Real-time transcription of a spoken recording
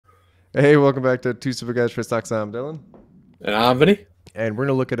Hey, welcome back to Two Super Guys for Stocks. I'm Dylan. And Vinny? And we're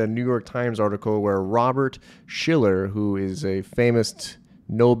going to look at a New York Times article where Robert Schiller, who is a famous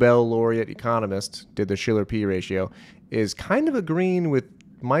Nobel laureate economist, did the Schiller P ratio, is kind of agreeing with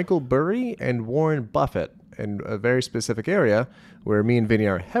Michael Burry and Warren Buffett in a very specific area where me and Vinny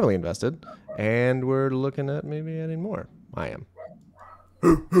are heavily invested. And we're looking at maybe adding more. I am.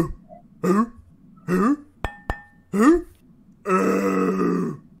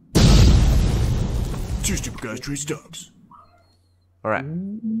 Two stupid guys trade stocks. All right.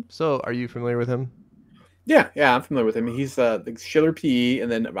 So, are you familiar with him? Yeah, I'm familiar with him. He's the Schiller PE,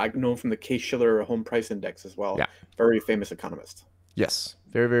 and then I know him from the Case Shiller Home Price Index as well. Yeah. Very famous economist. Yes,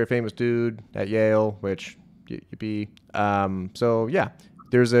 very very famous dude at Yale, which yippee. So yeah,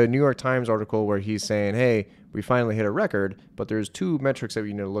 there's a New York Times article where he's saying, "Hey, we finally hit a record, but there's two metrics that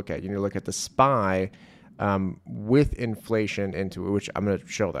you need to look at. You need to look at the SPY with inflation into it, which I'm going to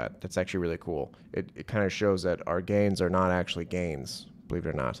show that. That's actually really cool. It kind of shows that our gains are not actually gains, believe it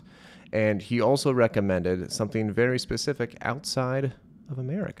or not." And he also recommended something very specific outside of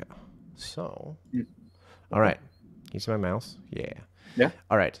America. So, all right. Can you see my mouse? Yeah. Yeah.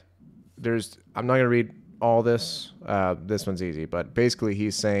 All right. I'm not going to read all this. This one's easy, but basically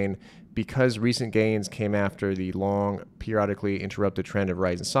he's saying because recent gains came after the long, periodically interrupted trend of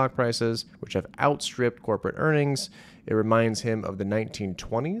rising stock prices, which have outstripped corporate earnings, it reminds him of the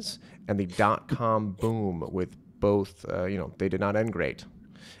 1920s and the dot-com boom with both, they did not end great.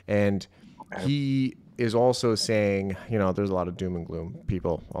 And he is also saying, there's a lot of doom and gloom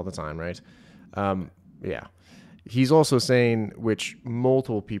people all the time, right? Yeah. He's also saying, which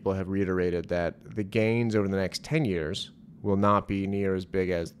multiple people have reiterated, that the gains over the next 10 years will not be near as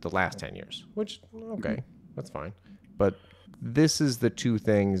big as the last 10 years, which, okay, that's fine. But this is the two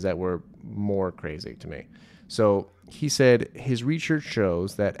things that were more crazy to me. So he said his research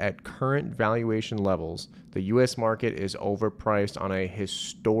shows that at current valuation levels, the U.S. market is overpriced on a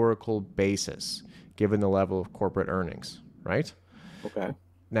historical basis, given the level of corporate earnings, right? Okay.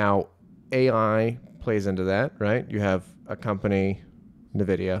 Now, AI plays into that, right? You have a company,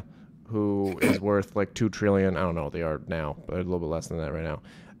 Nvidia, who is worth like 2 trillion. I don't know what they are now, but a little bit less than that right now.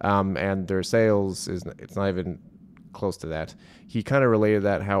 And their sales it's not even close to that. He kind of related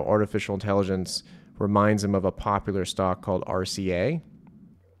that how artificial intelligence reminds him of a popular stock called RCA,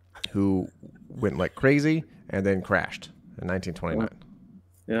 who went like crazy and then crashed in 1929.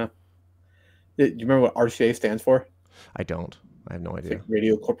 Yeah. Do you remember what RCA stands for? I don't. I have no It's idea. like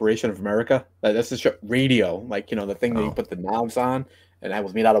Radio Corporation of America. That's the radio, like the thing that you Oh, put the knobs on, and that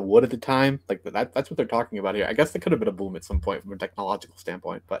was made out of wood at the time. Like that's what they're talking about here. I guess there could have been a boom at some point from a technological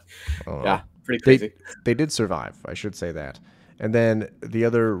standpoint, but I don't know. yeah, pretty They crazy. they did survive. I should say that. And then the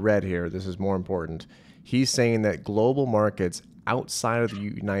other red here. This is more important. He's saying that global markets outside of the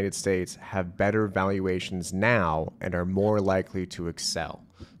United States have better valuations now and are more likely to excel.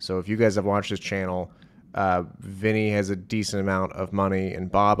 So if you guys have watched this channel, Vinny has a decent amount of money in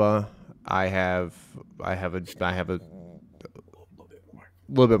Baba. I have a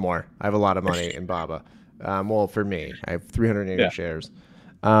little bit more. I have a lot of money in Baba. Well, for me, I have 380 Yeah. shares.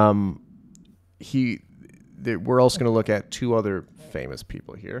 He we're also going to look at two other famous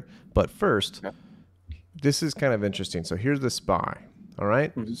people here. But first, Yeah. this is kind of interesting. So here's the SPY. All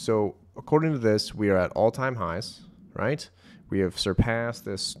right. Mhm. So according to this, we are at all-time highs. Right. We have surpassed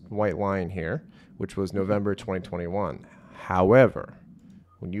this white line here, which was November 2021. However,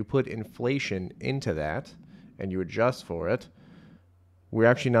 when you put inflation into that and you adjust for it, we're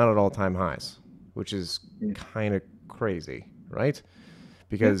actually not at all-time highs, which is kind of crazy, right? Yeah.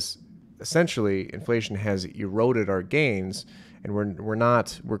 Because essentially inflation has eroded our gains, and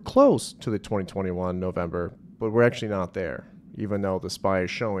we're close to the 2021 November, but we're actually not there, even though the SPY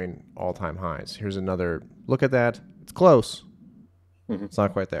is showing all-time highs. Here's another look at that. It's close. Mhm. It's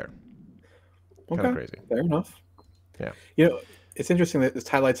not quite there. Kind of Okay. crazy. Fair enough. Yeah. It's interesting that this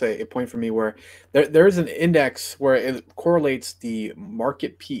highlights a point for me where there is an index where it correlates the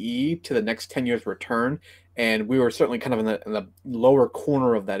market PE to the next 10 years return. And we were certainly kind of in the lower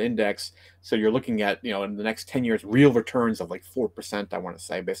corner of that index. So you're looking at, in the next 10 years, real returns of like 4%, I want to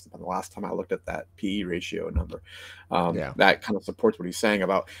say, based upon the last time I looked at that PE ratio number. Yeah. That kind of supports what he's saying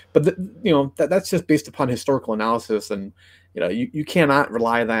about, but that's just based upon historical analysis. And, you cannot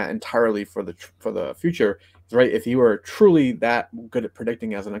rely that entirely for the future, right? If he were truly that good at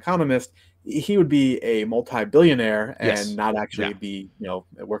predicting as an economist, he would be a multi-billionaire and Yes. not Yeah. actually be,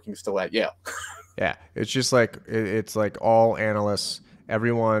 working still at Yale. Yeah, it's just like it's like all analysts,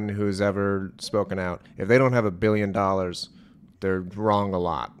 everyone who's ever spoken out. If they don't have $1 billion, they're wrong a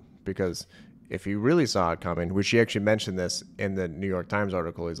lot because if he really saw it coming, which he actually mentioned this in the New York Times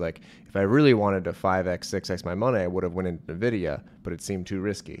article, he's like, if I really wanted to 5x, 6x my money, I would have went into NVIDIA, but it seemed too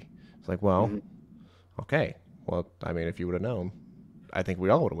risky. It's like, well, okay. Well, I mean, if you would have known, I think we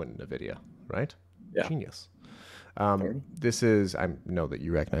all would have went into NVIDIA, right? Yeah. Genius. This is, I know that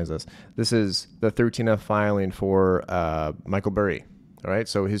you recognize this. This is the 13F filing for Michael Burry. All right.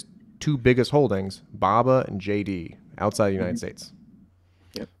 So his two biggest holdings, BABA and JD, outside the United States.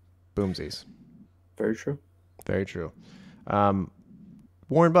 Yep. Boomsies. Very true. Very true.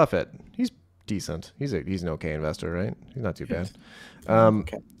 Warren Buffett, he's decent. He's an okay investor, right? He's not too bad.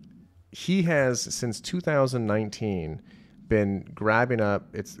 Okay. He has, since 2019, been grabbing up,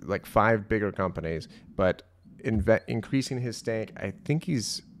 it's like 5 bigger companies, but increasing his stake. I think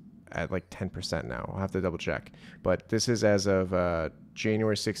he's at like 10% now. I'll have to double check. But this is as of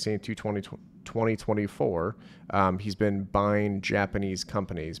January 16th, 2024. He's been buying Japanese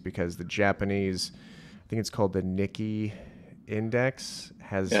companies because the Japanese, I think it's called the Nikkei index,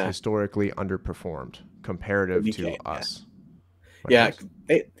 has historically underperformed comparative to us. Yeah,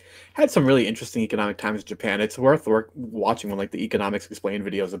 they had some really interesting economic times in Japan. It's worth watching when like the economics explain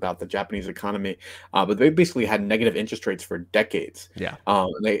videos about the Japanese economy. But they basically had negative interest rates for decades. Yeah,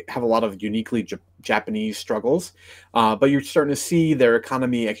 and they have a lot of uniquely Japanese struggles. But you're starting to see their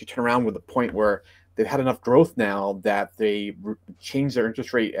economy actually turn around with a point where they've had enough growth now that they changed their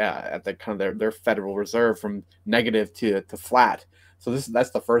interest rate at the kind of their Federal Reserve from negative to flat. So that's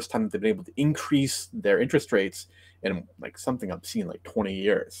the first time that they've been able to increase their interest rates in like something I've seen like 20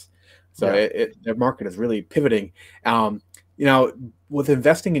 years. So their market is really pivoting. With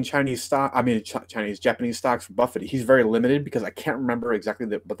investing in Japanese stocks for Buffett, he's very limited because I can't remember exactly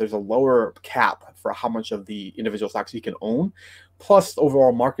but there's a lower cap for how much of the individual stocks he can own. Plus, the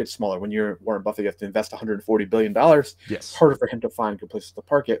overall market's smaller. When you're Warren Buffett, you have to invest $140 billion. Yes. It's harder for him to find good places to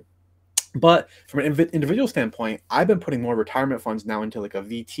park it. But from an individual standpoint, I've been putting more retirement funds now into like a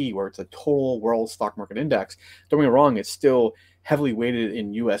VT, where it's a total world stock market index. Don't get me wrong, it's still heavily weighted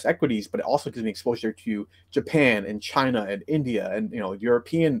in U.S. equities, but it also gives me exposure to Japan and China and India and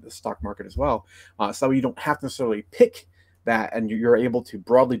European stock market as well. So you don't have to necessarily pick that, and you're able to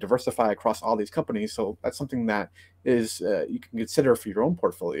broadly diversify across all these companies. So that's something that is you can consider for your own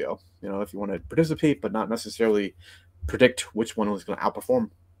portfolio. If you want to participate, but not necessarily predict which one is going to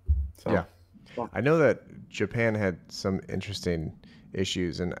outperform. So, yeah. I know that Japan had some interesting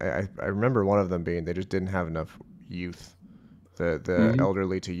issues, and I remember one of them being they just didn't have enough youth. The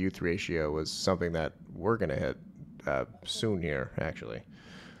elderly to youth ratio was something that we're going to hit soon here, actually.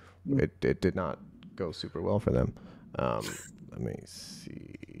 It did not go super well for them. Let me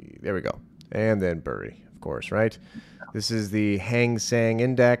see. There we go. And then Burry, of course, right? This is the Hang Seng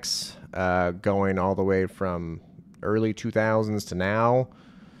Index going all the way from early 2000s to now.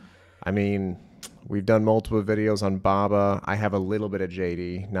 I mean, we've done multiple videos on BABA. I have a little bit of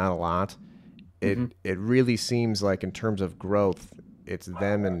JD, not a lot. It really seems like in terms of growth, it's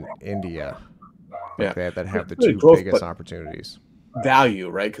them and India that have the two biggest opportunities. Value,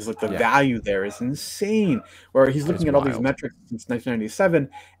 right? Because like the value there is insane. Where he's looking at all these metrics since 1997,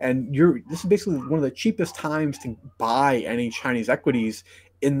 and this is basically one of the cheapest times to buy any Chinese equities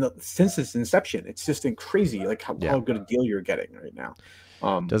since its inception. It's just crazy, like how good a deal you're getting right now.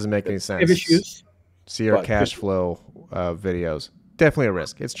 Doesn't make any sense. See our cash flow videos. Definitely a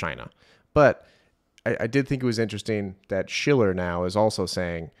risk. It's China. But I did think it was interesting that Schiller now is also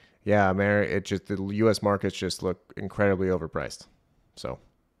saying, the U.S. markets just look incredibly overpriced. So,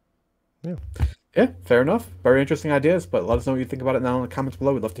 yeah. Yeah, fair enough. Very interesting ideas, but let us know what you think about it now in the comments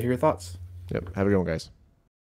below. We'd love to hear your thoughts. Yep. Have a good one, guys.